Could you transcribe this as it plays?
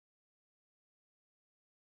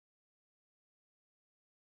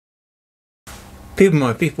People,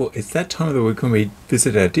 my people, it's that time of the week when we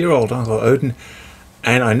visit our dear old Uncle Odin,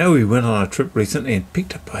 and I know we went on a trip recently and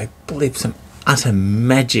picked up, I believe, some utter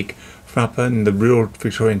magic from up in the rural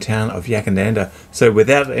Victorian town of Yackandandah. So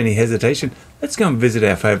without any hesitation, let's go and visit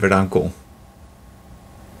our favourite uncle.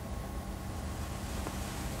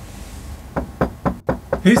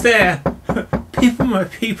 Who's there? People, my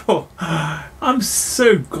people. I'm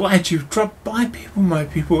so glad you've dropped by, people, my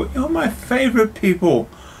people. You're my favourite people.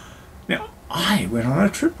 Now, I went on a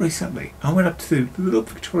trip recently. I went up to the little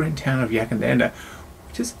Victorian town of Yackandandah,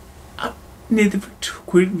 which is up near the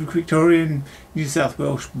Victorian New South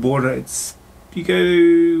Wales border. It's you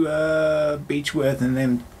go Beechworth and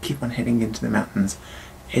then keep on heading into the mountains.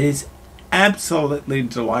 It is absolutely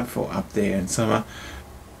delightful up there in summer.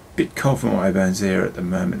 Bit cold for my bones there at the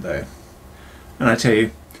moment though. And I tell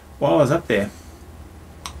you, while I was up there,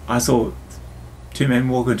 I saw two men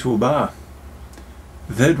walk into a bar.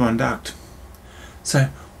 The third one ducked. So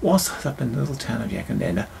whilst I was up in the little town of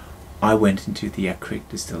Yackandandah, I went into the Yack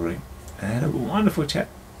Distillery and had a wonderful chat.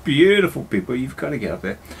 Beautiful people, you've got to get up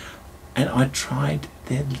there. And I tried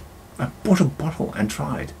I bought a bottle and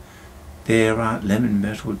tried their lemon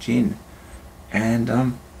Myrtle gin. And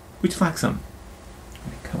would you like some?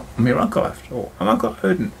 I'm your uncle after all. I'm Uncle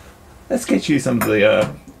Odin. Let's get you some of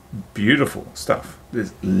the beautiful stuff.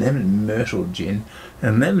 There's lemon Myrtle gin,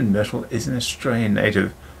 and lemon Myrtle is an Australian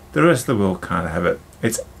native. The rest of the world can't have it.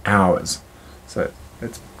 It's ours. So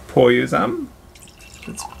let's pour you some.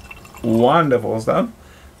 It's wonderful stuff.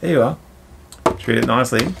 There you are. Treat it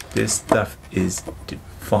nicely. This stuff is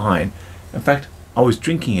divine. In fact, I was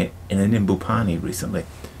drinking it in a nimbu pani recently.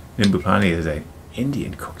 Nimbu pani is an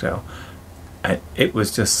Indian cocktail. And it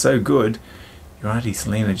was just so good. Your Auntie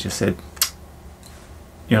Selena just said,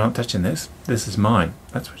 "You're not touching this. This is mine."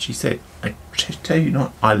 That's what she said. I tell you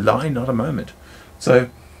not, I lie not a moment. So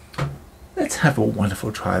let's have a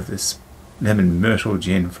wonderful try of this lemon Myrtle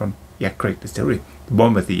gin from Yack Distillery. The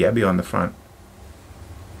one with the yabby on the front.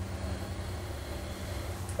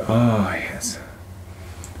 Oh yes.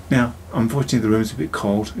 Now, unfortunately the room's a bit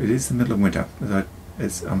cold. It is the middle of winter,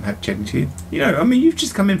 as I'm chatting to you. You know, I mean, you've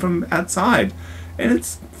just come in from outside and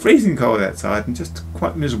it's freezing cold outside and just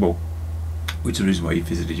quite miserable, which is the reason why you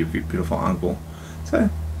visited your beautiful uncle. So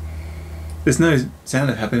there's no sound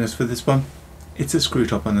of happiness for this one. It's a screw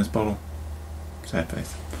top on this bottle. Sad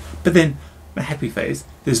face. But then a happy face,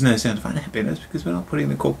 there's no sound of unhappiness because we're not putting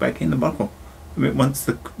the cork back in the bottle. I mean, once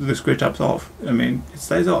the screw top's off, I mean, it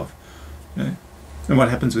stays off, you know. And what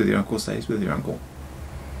happens with your uncle stays with your uncle.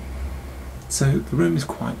 So the room is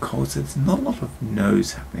quite cold, so there's not a lot of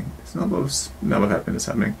nose happening. There's not a lot of smell of happiness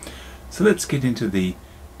happening. So let's get into the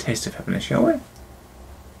taste of happiness, shall we?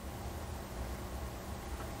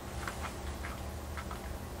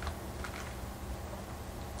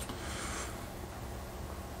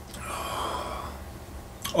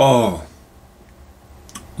 Oh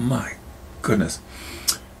my goodness.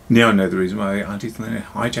 Now I know the reason why Auntie Selena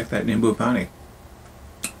hijacked that nimbu pani.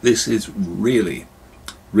 This is really,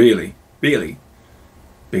 really, really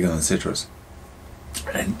big on the citrus.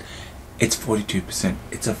 And it's 42%.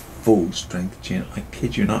 It's a full strength gin. I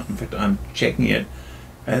kid you not. In fact, I'm checking it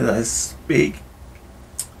as I speak.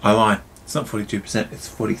 I lie. It's not 42%, it's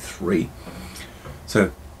 43%.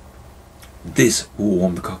 So this will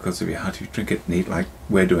warm the cockles of your heart if you drink it neat like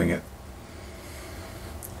we're doing it.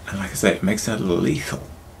 And like I say, it makes it a lethal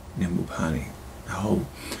nimbu pani. The whole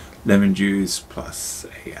lemon juice plus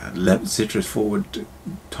a citrus forward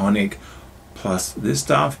tonic plus this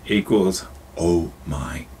stuff equals, oh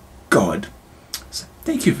my god. So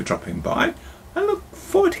thank you for dropping by. I look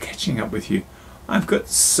forward to catching up with you. I've got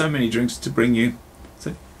so many drinks to bring you.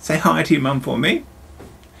 So say hi to your mum for me.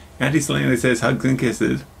 Auntie Selena says hugs and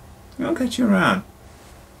kisses. I'll catch you around.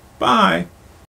 Bye.